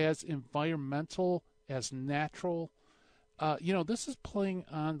couched it as environmental, as natural. This is playing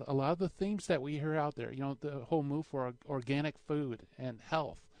on a lot of the themes that we hear out there. The whole move for organic food and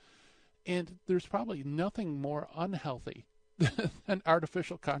health. And there's probably nothing more unhealthy than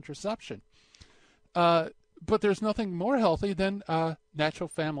artificial contraception. But there's nothing more healthy than natural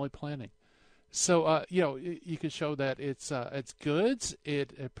family planning. So, you can show that it's good.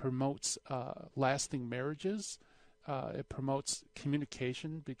 It promotes lasting marriages. It promotes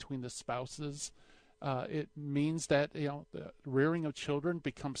communication between the spouses. It means that, the rearing of children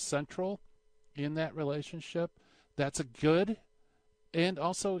becomes central in that relationship. That's a good. And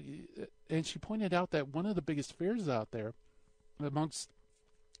also, and she pointed out that one of the biggest fears out there amongst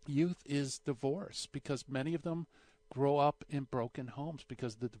youth is divorce, because many of them grow up in broken homes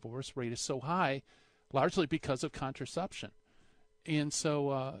because the divorce rate is so high, largely because of contraception. And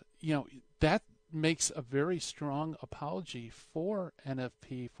so, that makes a very strong apology for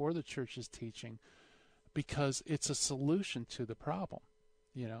NFP, for the church's teaching, because it's a solution to the problem.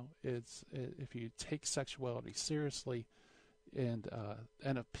 It's if you take sexuality seriously and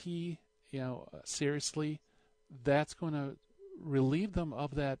NFP, seriously, that's going to relieve them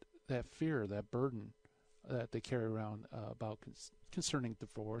of that fear, that burden that they carry around about concerning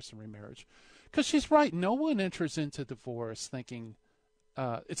divorce and remarriage. Because she's right. No one enters into divorce thinking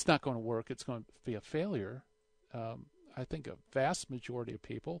it's not going to work, it's going to be a failure. I think a vast majority of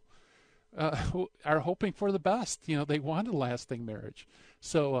people who are hoping for the best. They want a lasting marriage.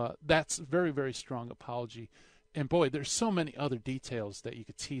 So that's very, very strong apology. And boy, there's so many other details that you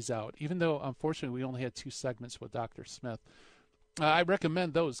could tease out. Even though, unfortunately, we only had 2 segments with Dr. Smith, I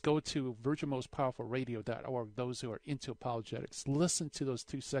recommend those. Go to virginmostpowerfulradio.org, those who are into apologetics. Listen to those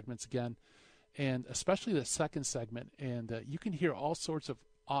 2 segments again, and especially the second segment. And you can hear all sorts of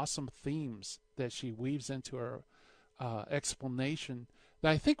awesome themes that she weaves into her explanation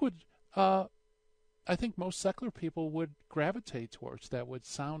that I think most secular people would gravitate towards, that would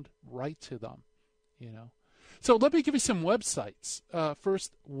sound right to them, So let me give you some websites.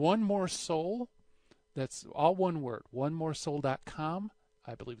 First, One More Soul. That's all one word, onemoresoul.com.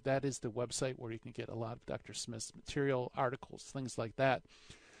 I believe that is the website where you can get a lot of Dr. Smith's material, articles, things like that.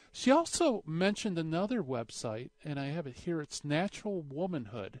 She also mentioned another website, and I have it here. It's Natural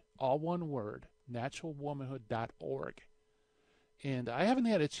Womanhood, all one word, naturalwomanhood.org. And I haven't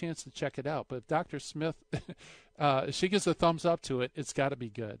had a chance to check it out, but if Dr. Smith, she gives a thumbs up to it, it's got to be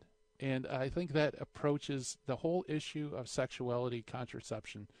good. And I think that approaches the whole issue of sexuality,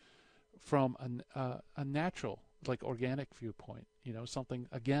 contraception, from a natural, like organic viewpoint. Something,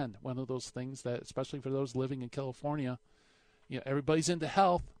 again, one of those things that, especially for those living in California, everybody's into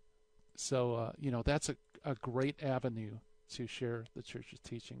health. So, that's a great avenue to share the church's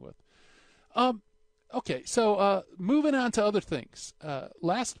teaching with. Okay, so moving on to other things.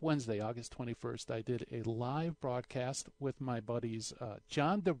 Last Wednesday, August 21st, I did a live broadcast with my buddies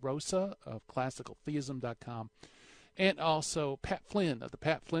John DeRosa of ClassicalTheism.com and also Pat Flynn of The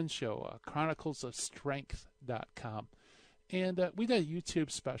Pat Flynn Show, ChroniclesOfStrength.com. And we did a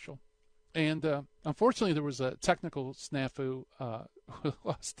YouTube special. And unfortunately, there was a technical snafu.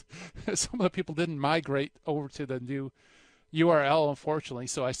 Some of the people didn't migrate over to the new URL, unfortunately,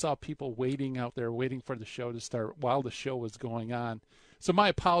 so I saw people waiting out there, waiting for the show to start while the show was going on. So my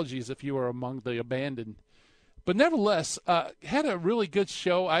apologies if you were among the abandoned. But nevertheless, had a really good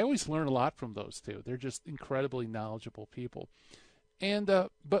show. I always learn a lot from those two. They're just incredibly knowledgeable people. And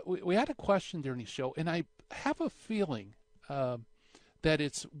but we had a question during the show, and I have a feeling that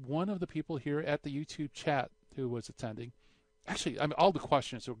it's one of the people here at the YouTube chat who was attending. Actually, all the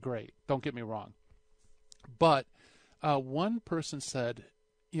questions were great. Don't get me wrong. But one person said,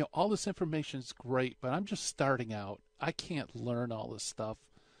 all this information is great, but I'm just starting out. I can't learn all this stuff.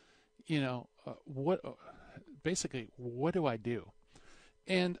 What do I do?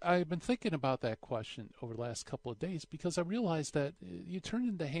 And I've been thinking about that question over the last couple of days because I realized that you turn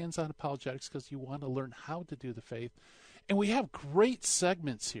into hands-on apologetics because you want to learn how to do the faith. And we have great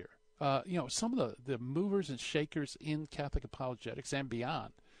segments here. Some of the movers and shakers in Catholic apologetics and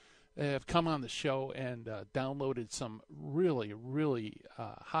beyond have come on the show and downloaded some really, really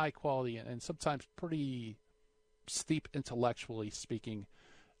high quality and sometimes pretty steep intellectually speaking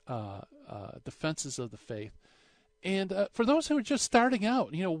defenses of the faith. And for those who are just starting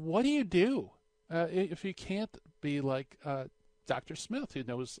out, what do you do if you can't be like Dr. Smith, who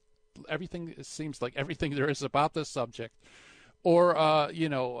knows everything? It seems like everything there is about this subject, or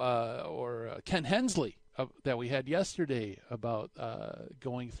Ken Hensley that we had yesterday about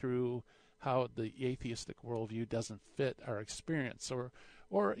going through how the atheistic worldview doesn't fit our experience, or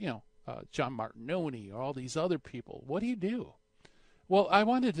John Martinoni, or all these other people. What do you do? Well, I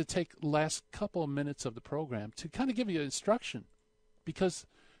wanted to take the last couple of minutes of the program to kind of give you instruction, because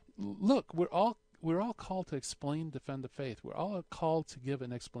look, we're all called to explain, defend the faith. We're all called to give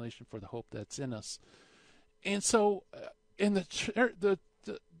an explanation for the hope that's in us. And so, in the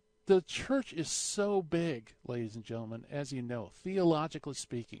church is so big, ladies and gentlemen, as you know, theologically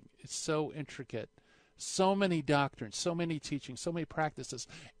speaking, it's so intricate, so many doctrines, so many teachings, so many practices,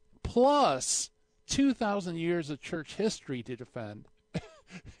 plus 2,000 years of church history to defend.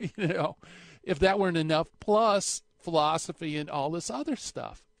 If that weren't enough, plus philosophy and all this other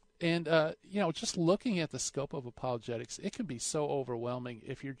stuff. And, just looking at the scope of apologetics, it can be so overwhelming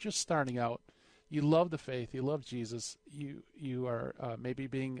if you're just starting out. You love the faith, you love Jesus, you are maybe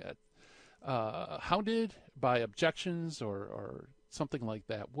being hounded by objections or something like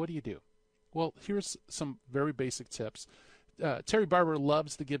that. What do you do? Well, here's some very basic tips. Terry Barber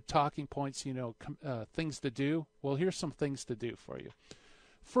loves to give talking points, things to do. Well, here's some things to do for you.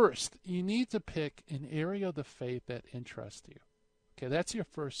 First, you need to pick an area of the faith that interests you. Okay, that's your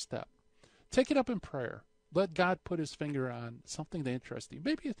first step. Take it up in prayer. Let God put his finger on something that interests you.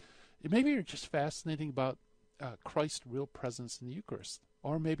 Maybe you're just fascinating about Christ's real presence in the Eucharist.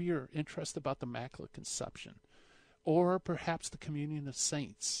 Or maybe you're interested about the Immaculate Conception. Or perhaps the communion of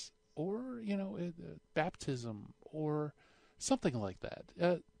saints. Or, baptism. Or something like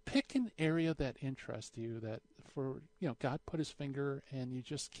that. Pick an area that interests you, that for, God put his finger and you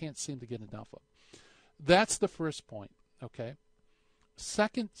just can't seem to get enough of. That's the first point, okay?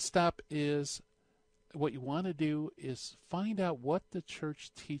 Second step is what you want to do is find out what the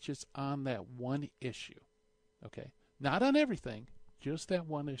church teaches on that one issue, okay? Not on everything, just that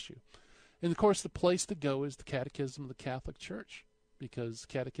one issue. And, of course, the place to go is the Catechism of the Catholic Church, because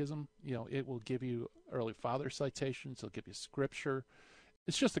Catechism, it will give you early father citations, it'll give you scripture.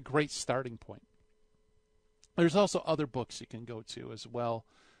 It's just a great starting point. There's also other books you can go to as well,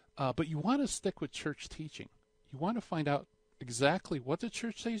 but you want to stick with church teaching. You want to find out exactly what the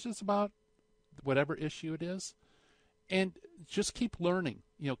church teaches about whatever issue it is, and just keep learning.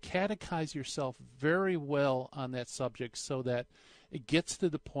 Catechize yourself very well on that subject so that it gets to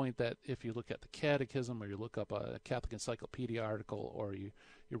the point that if you look at the catechism or you look up a Catholic Encyclopedia article or you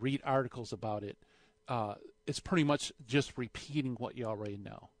read articles about it, it's pretty much just repeating what you already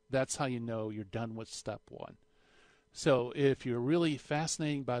know. That's how you know you're done with step one. So if you're really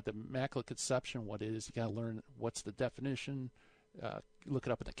fascinated by the Immaculate Conception, what it is, you got to learn what's the definition, look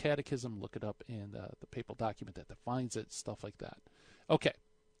it up in the catechism, look it up in the papal document that defines it, stuff like that. Okay,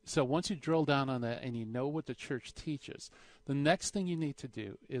 so once you drill down on that and you know what the church teaches, the next thing you need to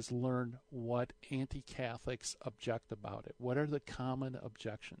do is learn what anti-Catholics object about it. What are the common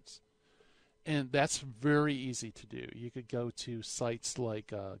objections? And that's very easy to do. You could go to sites like,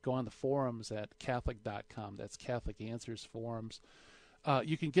 go on the forums at Catholic.com. That's Catholic Answers forums.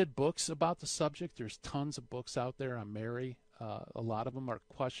 You can get books about the subject. There's tons of books out there on Mary. A lot of them are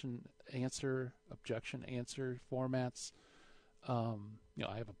question, answer, objection, answer formats.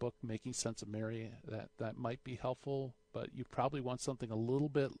 I have a book, Making Sense of Mary, that might be helpful, but you probably want something a little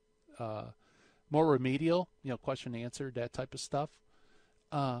bit more remedial, question, answer, that type of stuff.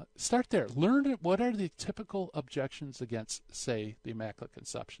 Start there. Learn what are the typical objections against, say, the Immaculate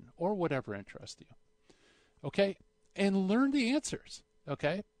Conception or whatever interests you. Okay? And learn the answers.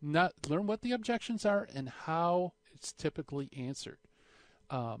 Okay? Learn what the objections are and how it's typically answered.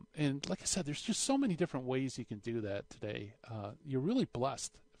 And like I said, there's just so many different ways you can do that today. You're really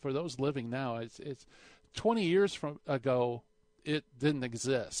blessed. For those living now, it's 20 years ago, it didn't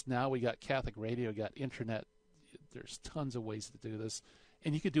exist. Now we got Catholic radio, we got internet. There's tons of ways to do this.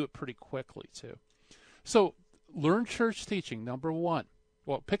 And you could do it pretty quickly, too. So learn church teaching, number one.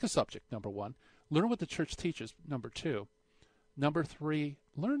 Well, pick a subject, number one. Learn what the church teaches, number two. Number three,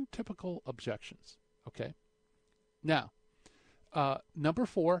 learn typical objections, okay? Now, number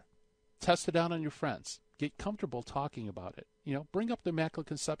four, test it out on your friends. Get comfortable talking about it. Bring up the Immaculate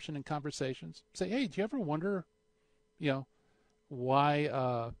Conception in conversations. Say, hey, do you ever wonder,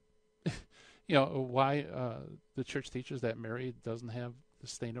 why, why the church teaches that Mary doesn't have the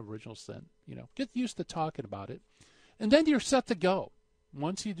stain of original sin? Get used to talking about it. And then you're set to go.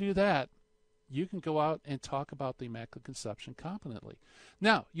 Once you do that, you can go out and talk about the Immaculate Conception competently.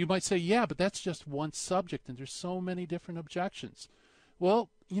 Now, you might say, yeah, but that's just one subject, and there's so many different objections. Well,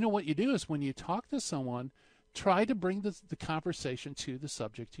 what you do is when you talk to someone, try to bring the conversation to the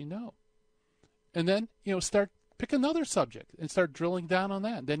subject you know. And then, pick another subject and start drilling down on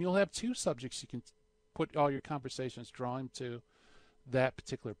that. And then you'll have two subjects you can put all your conversations, draw them to that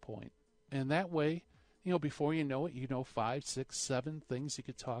particular point. And that way, before you know it, 5, 6, 7 things you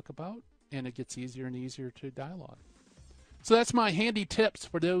could talk about. And it gets easier and easier to dialogue. So that's my handy tips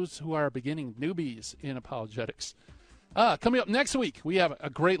for those who are beginning newbies in apologetics. Coming up next week, we have a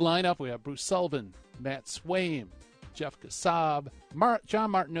great lineup. We have Bruce Sullivan, Matt Swaim, Jeff Kassab,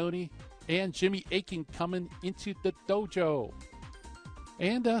 John Martinoni, and Jimmy Aiken coming into the dojo.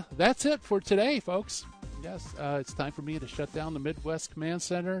 And that's it for today, folks. Yes, it's time for me to shut down the Midwest Command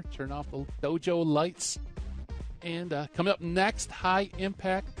Center, turn off the dojo lights. And coming up next, High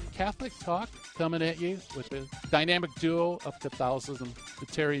Impact Catholic Talk, coming at you with the dynamic duo of Catholicism, the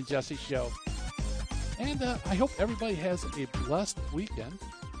Terry and Jesse Show. And I hope everybody has a blessed weekend.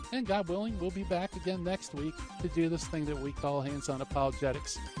 And God willing, we'll be back again next week to do this thing that we call Hands on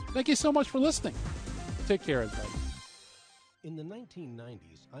Apologetics. Thank you so much for listening. Take care, everybody. In the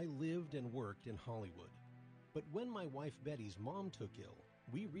 1990s, I lived and worked in Hollywood. But when my wife Betty's mom took ill,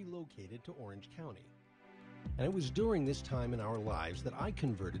 we relocated to Orange County. And it was during this time in our lives that I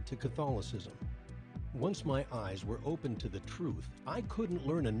converted to Catholicism. Once my eyes were opened to the truth, I couldn't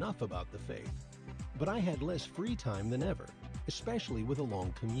learn enough about the faith. But I had less free time than ever, especially with a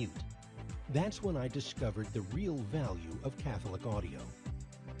long commute. That's when I discovered the real value of Catholic audio.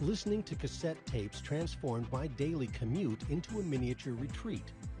 Listening to cassette tapes transformed my daily commute into a miniature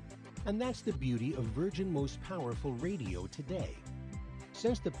retreat. And that's the beauty of Virgin Most Powerful Radio today.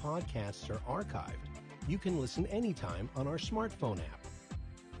 Since the podcasts are archived, you can listen anytime on our smartphone app.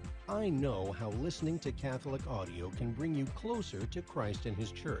 I know how listening to Catholic audio can bring you closer to Christ and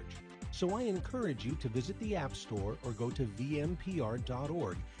His Church. So I encourage you to visit the App Store or go to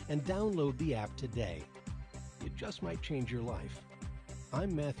vmpr.org and download the app today. It just might change your life.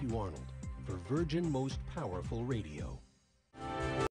 I'm Matthew Arnold for Virgin Most Powerful Radio.